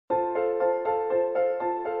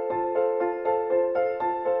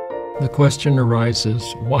The question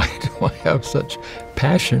arises, why do I have such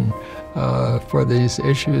passion for these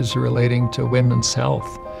issues relating to women's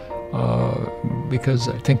health? Because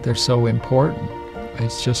I think they're so important.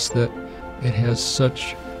 It's just that it has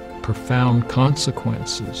such profound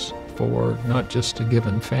consequences for not just a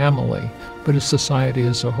given family, but a society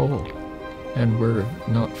as a whole. And we're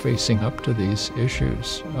not facing up to these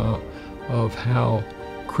issues of how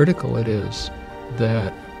critical it is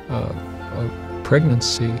that a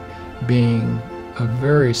pregnancy being a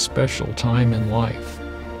very special time in life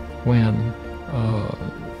when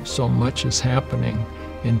so much is happening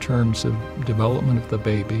in terms of development of the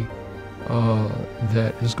baby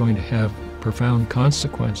that is going to have profound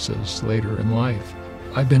consequences later in life.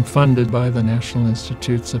 I've been funded by the National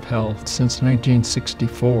Institutes of Health since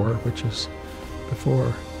 1964, which is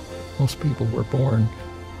before most people were born.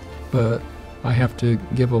 But I have to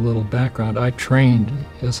give a little background. I trained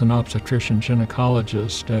as an obstetrician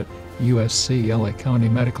gynecologist at USC, LA County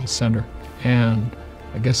Medical Center, and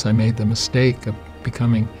I guess I made the mistake of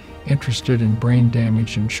becoming interested in brain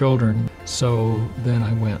damage in children. So then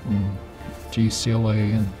I went to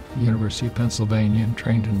UCLA and University of Pennsylvania and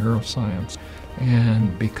trained in neuroscience.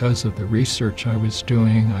 And because of the research I was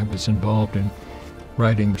doing, I was involved in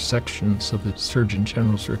writing sections of the Surgeon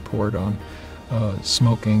General's report on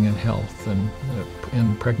smoking and health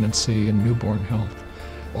and pregnancy and newborn health.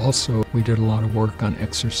 Also, we did a lot of work on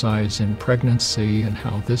exercise in pregnancy and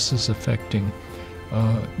how this is affecting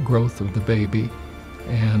growth of the baby.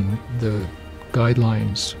 And the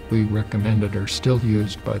guidelines we recommended are still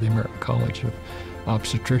used by the American College of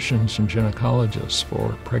Obstetricians and Gynecologists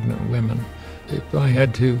for pregnant women. If I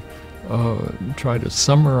had to try to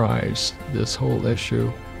summarize this whole issue,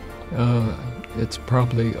 it's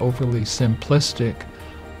probably overly simplistic,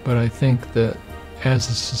 but I think that as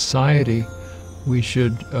a society we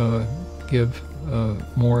should give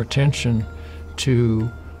more attention to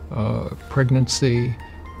pregnancy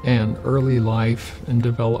and early life and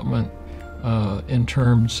development in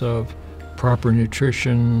terms of proper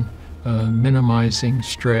nutrition, minimizing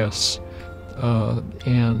stress,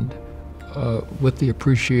 and with the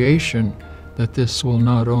appreciation that this will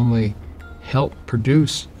not only help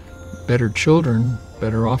produce better children,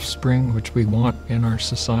 better offspring, which we want in our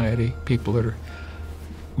society, people that are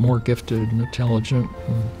more gifted and intelligent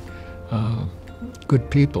and good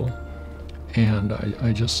people. And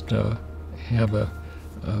I just have a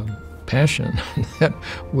passion that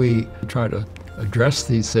we try to address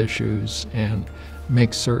these issues and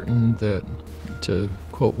make certain that, to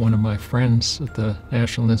quote one of my friends at the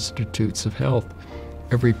National Institutes of Health,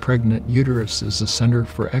 every pregnant uterus is a center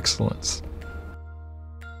for excellence.